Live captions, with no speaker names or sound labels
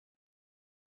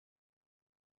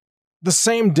The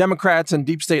same Democrats and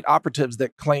deep state operatives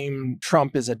that claim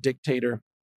Trump is a dictator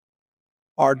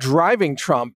are driving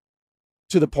Trump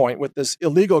to the point with this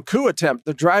illegal coup attempt.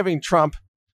 They're driving Trump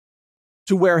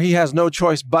to where he has no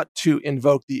choice but to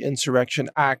invoke the Insurrection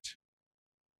Act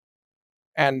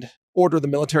and order the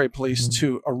military police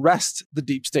to arrest the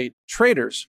deep state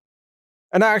traitors.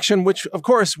 An action which, of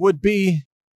course, would be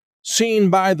seen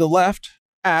by the left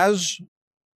as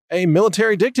a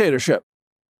military dictatorship.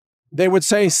 They would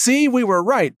say, see, we were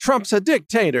right. Trump's a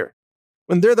dictator.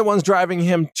 When they're the ones driving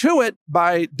him to it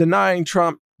by denying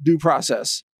Trump due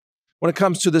process. When it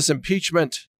comes to this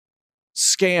impeachment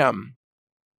scam,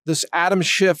 this Adam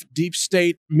Schiff, deep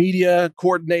state, media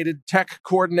coordinated, tech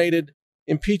coordinated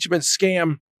impeachment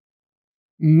scam,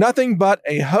 nothing but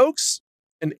a hoax,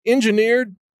 an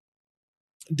engineered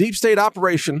deep state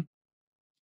operation.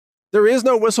 There is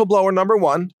no whistleblower number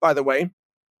one, by the way.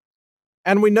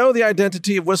 And we know the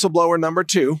identity of whistleblower number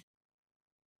two,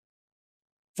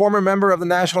 former member of the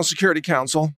National Security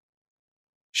Council.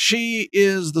 She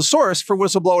is the source for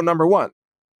whistleblower number one.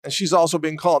 And she's also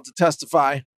being called to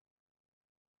testify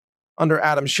under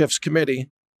Adam Schiff's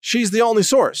committee. She's the only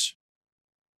source.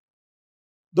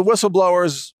 The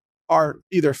whistleblowers are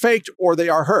either faked or they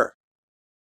are her.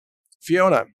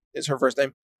 Fiona is her first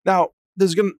name. Now,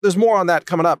 there's more on that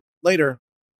coming up later.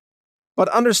 But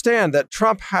understand that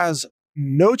Trump has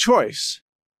no choice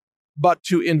but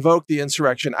to invoke the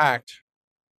Insurrection Act,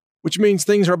 which means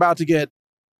things are about to get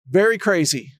very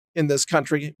crazy in this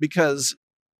country, because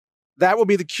that will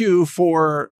be the cue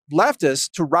for leftists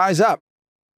to rise up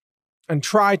and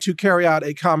try to carry out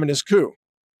a communist coup.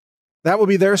 That will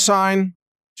be their sign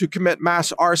to commit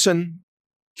mass arson,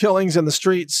 killings in the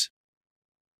streets,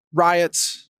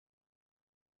 riots,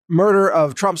 murder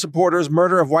of Trump supporters,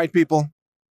 murder of white people,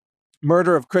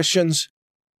 murder of Christians,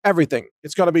 everything.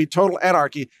 It's going to be total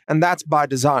anarchy, and that's by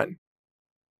design.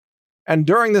 And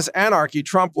during this anarchy,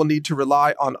 Trump will need to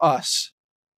rely on us,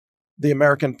 the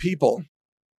American people,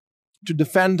 to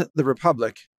defend the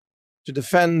republic, to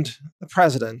defend the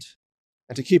president,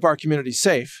 and to keep our community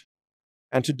safe,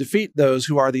 and to defeat those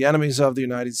who are the enemies of the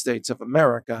United States of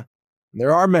America. And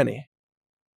there are many.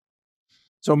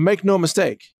 So make no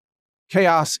mistake,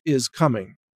 chaos is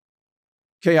coming.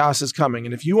 Chaos is coming.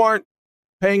 And if you aren't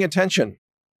paying attention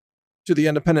to the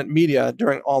independent media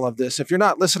during all of this, if you're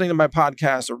not listening to my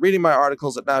podcast or reading my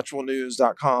articles at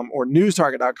naturalnews.com or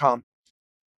newstarget.com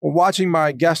or watching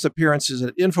my guest appearances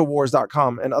at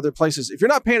infowars.com and other places, if you're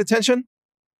not paying attention,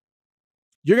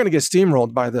 you're going to get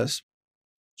steamrolled by this.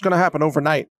 It's going to happen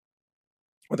overnight,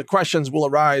 where the questions will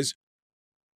arise.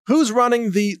 Who's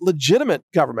running the legitimate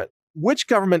government? Which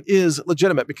government is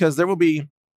legitimate? Because there will be,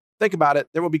 think about it,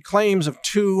 there will be claims of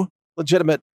two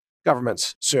legitimate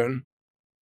governments soon.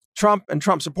 Trump and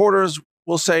Trump supporters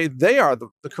will say they are the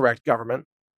correct government.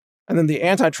 And then the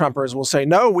anti-Trumpers will say,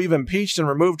 no, we've impeached and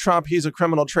removed Trump. He's a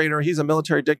criminal traitor. He's a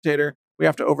military dictator. We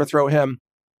have to overthrow him.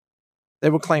 They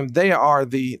will claim they are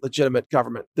the legitimate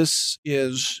government. This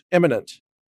is imminent.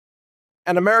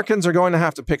 And Americans are going to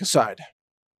have to pick a side.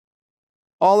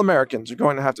 All Americans are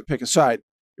going to have to pick a side.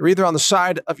 You're either on the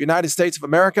side of the United States of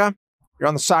America, you're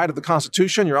on the side of the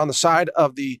Constitution, you're on the side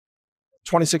of the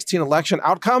 2016 election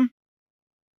outcome,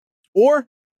 or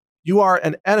you are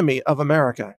an enemy of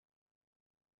America.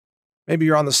 Maybe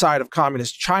you're on the side of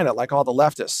communist China, like all the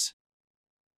leftists.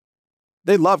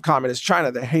 They love communist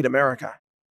China. They hate America.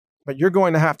 But you're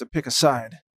going to have to pick a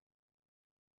side.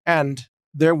 And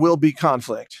there will be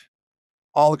conflict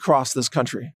all across this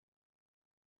country.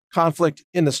 Conflict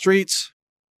in the streets,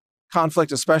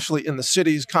 conflict especially in the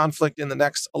cities, conflict in the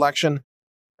next election.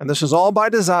 And this is all by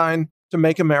design to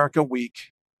make America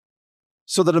weak,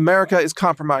 so that America is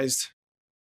compromised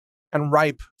and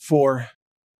ripe for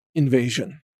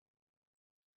invasion.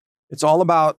 It's all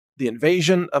about the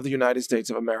invasion of the United States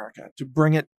of America, to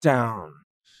bring it down.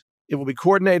 It will be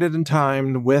coordinated and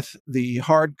timed with the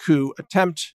hard coup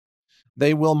attempt.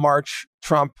 They will march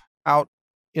Trump out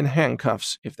in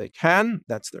handcuffs if they can.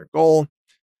 That's their goal.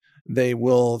 They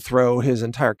will throw his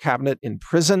entire cabinet in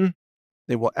prison.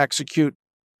 They will execute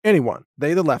anyone.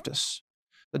 They, the leftists,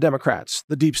 the Democrats,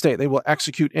 the deep state, they will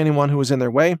execute anyone who is in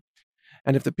their way.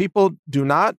 And if the people do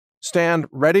not stand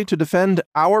ready to defend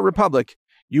our republic,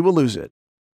 you will lose it.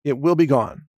 It will be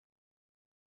gone.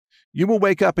 You will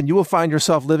wake up and you will find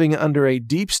yourself living under a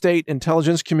deep state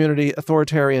intelligence community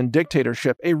authoritarian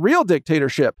dictatorship, a real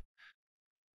dictatorship,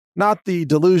 not the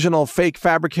delusional, fake,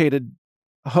 fabricated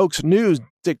hoax news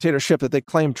dictatorship that they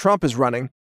claim Trump is running,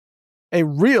 a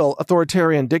real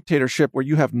authoritarian dictatorship where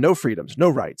you have no freedoms, no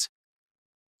rights.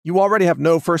 You already have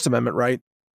no First Amendment right.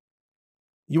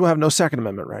 You will have no Second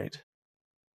Amendment right.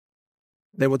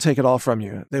 They will take it all from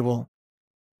you. They will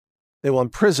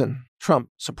imprison Trump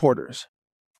supporters.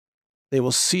 They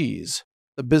will seize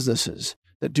the businesses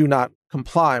that do not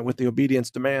comply with the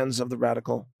obedience demands of the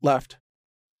radical left.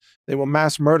 They will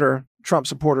mass murder Trump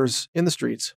supporters in the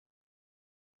streets.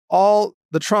 All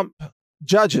the Trump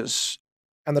judges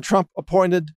and the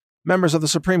Trump-appointed members of the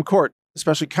Supreme Court,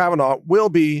 especially Kavanaugh, will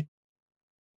be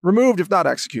removed if not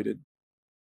executed.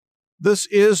 This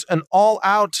is an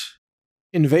all-out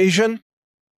invasion.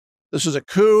 This is a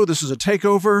coup. This is a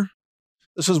takeover.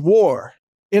 This is war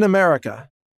in America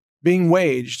being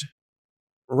waged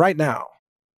right now.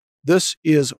 This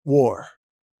is war.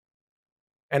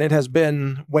 And it has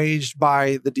been waged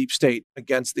by the deep state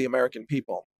against the American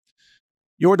people.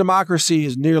 Your democracy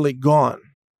is nearly gone.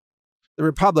 The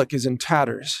republic is in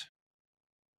tatters.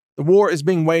 The war is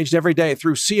being waged every day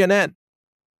through CNN,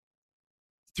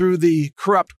 through the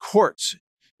corrupt courts.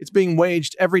 It's being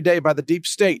waged every day by the deep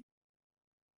state,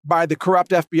 by the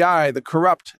corrupt FBI, the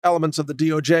corrupt elements of the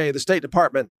DOJ, the State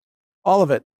Department, all of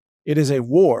it. It is a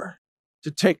war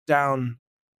to take down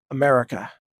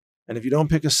America. And if you don't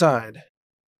pick a side,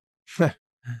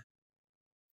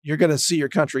 you're going to see your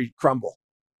country crumble.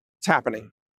 It's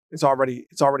happening. It's already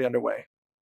underway.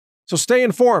 So stay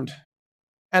informed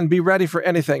and be ready for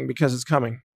anything because it's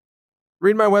coming.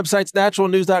 Read my websites,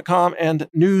 naturalnews.com and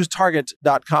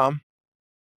newstarget.com.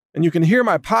 And you can hear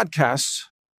my podcasts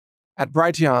at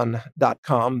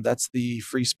brighteon.com. That's the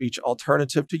free speech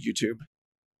alternative to YouTube.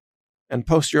 And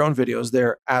post your own videos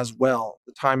there as well.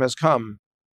 The time has come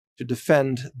to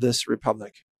defend this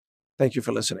republic. Thank you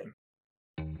for listening.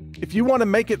 If you want to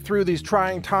make it through these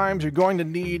trying times, you're going to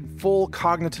need full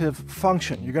cognitive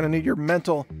function. You're going to need your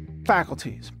mental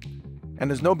faculties. And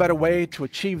there's no better way to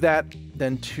achieve that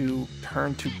than to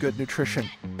turn to good nutrition,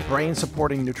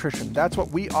 brain-supporting nutrition. That's what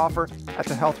we offer at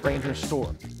the Health Ranger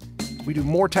store. We do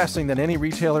more testing than any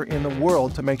retailer in the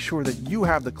world to make sure that you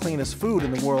have the cleanest food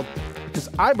in the world, because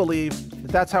I believe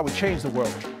that that's how we change the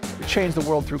world. We change the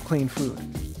world through clean food.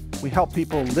 We help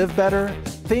people live better,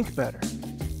 think better,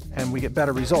 and we get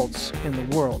better results in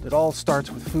the world. It all starts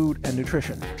with food and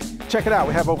nutrition. Check it out.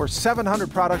 We have over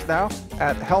 700 products now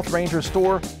at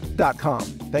healthrangerstore.com.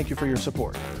 Thank you for your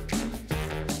support.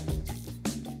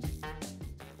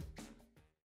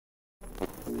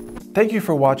 Thank you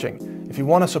for watching. If you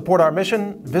want to support our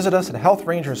mission, visit us at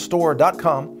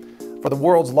healthrangerstore.com for the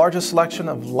world's largest selection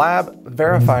of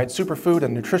lab-verified superfood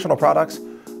and nutritional products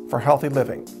for healthy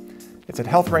living. It's at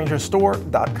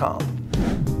healthrangerstore.com.